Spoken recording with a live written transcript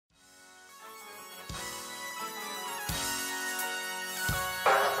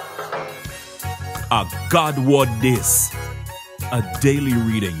A God Word This, a daily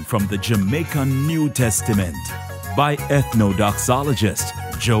reading from the Jamaican New Testament by Ethnodoxologist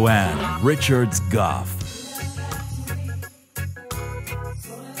Joanne Richards Goffe.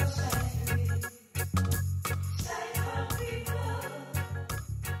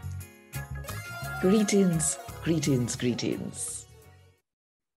 Greetings, greetings, greetings.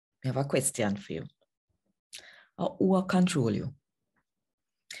 I have a question for you. Who will control you?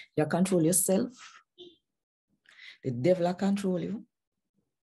 You control yourself? The devil will control you?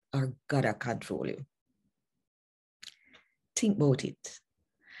 Or God will control you? Think about it.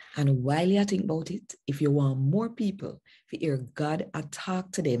 And while you think about it, if you want more people to hear God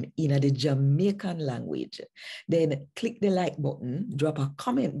talk to them in the Jamaican language, then click the like button, drop a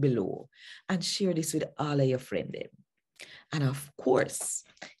comment below, and share this with all of your friends. And of course,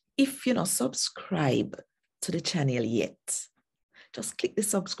 if you're not subscribed to the channel yet, just click the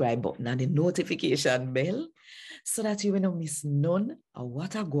subscribe button and the notification bell so that you will not miss none of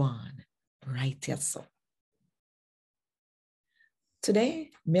what I go on right here. So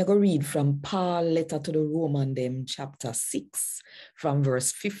today, I'm going to read from Paul's letter to the Romans, chapter 6, from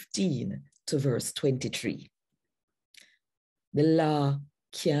verse 15 to verse 23. The law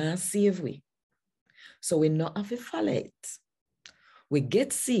can't save we, so we not have to follow it. We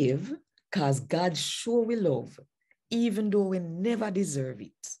get saved because God sure we love, even though we never deserve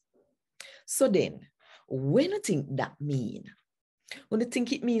it. So then, when you think that mean? When you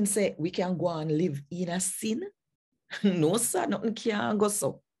think it means say we can go and live in a sin? No, sir, nothing can go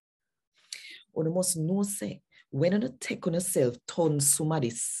so. You must know, say, when you take on yourself, turn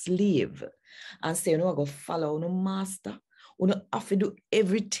somebody's slave, and say, you know, I go follow your master, you have to do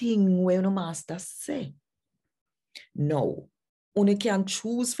everything where your master say. No, you can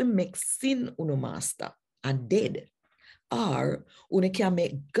choose to make sin on your master and dead, or you can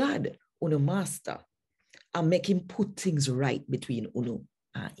make God on your master and make him put things right between you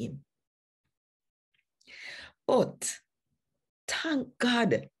and him. But thank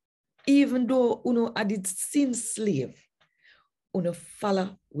God, even though you are the sin slave, you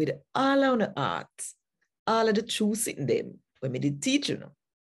follow with all of your heart, all of the truth in them, when we did teach you.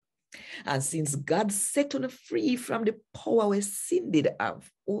 And since God set you free from the power where sin did have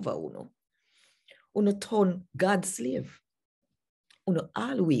over you turn God's slave. You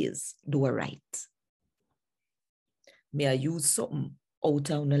always do it right. May I use something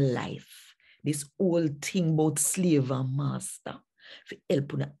out of your life, this whole thing about slave and master, to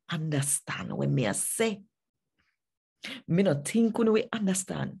help you understand what me I say. Me not think you will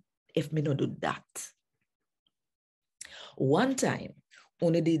understand if me not do that. One time,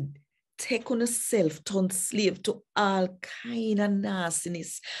 you did take on yourself, turn slave to all kind of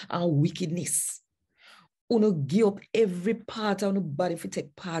nastiness and wickedness. You give up every part of your body if you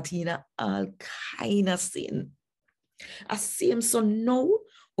take part in all kind of sin. As same so now,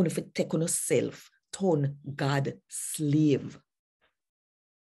 you take on yourself, turn God slave.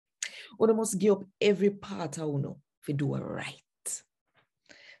 You must give up every part of you if you do it right.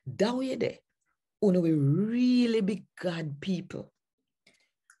 That way there, you will really be God people.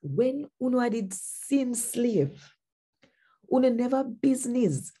 When you did sin slave, you never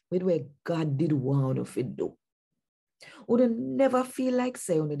business with where God did want you to do. You never feel like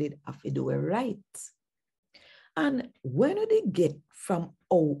say you did have to do it right. And when you did get from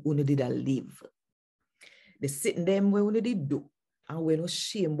how you did live, the sitting them where you did do, and when you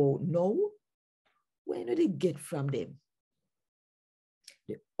shame about now, when you did get from them,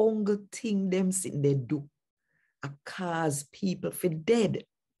 the only thing them sitting they do are cause people for dead.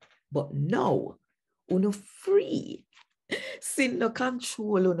 But now, you free. Sin no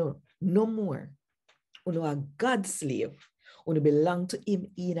control you no more. You are God's slave. You belong to him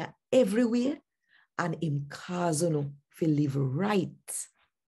in every way, and him cause you to live right.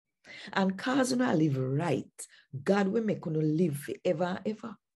 And cause you live right, God will make you live forever and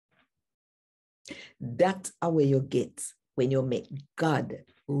ever. That's how you get when you make God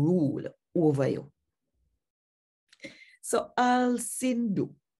rule over you. So all sin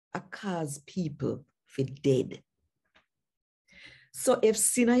do cause people for dead. So if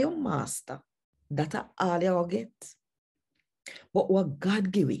sin are your master, that are all you get. But what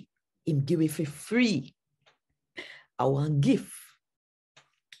God give you, him give it for free. Our gift.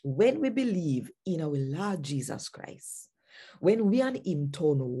 When we believe in our Lord Jesus Christ, when we and him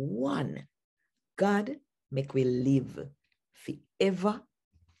turn one, God make we live forever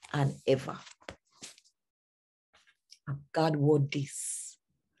and ever. And God word this.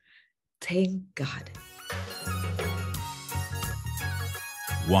 Thank God.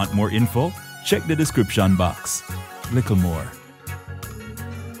 Want more info? Check the description box. Little more.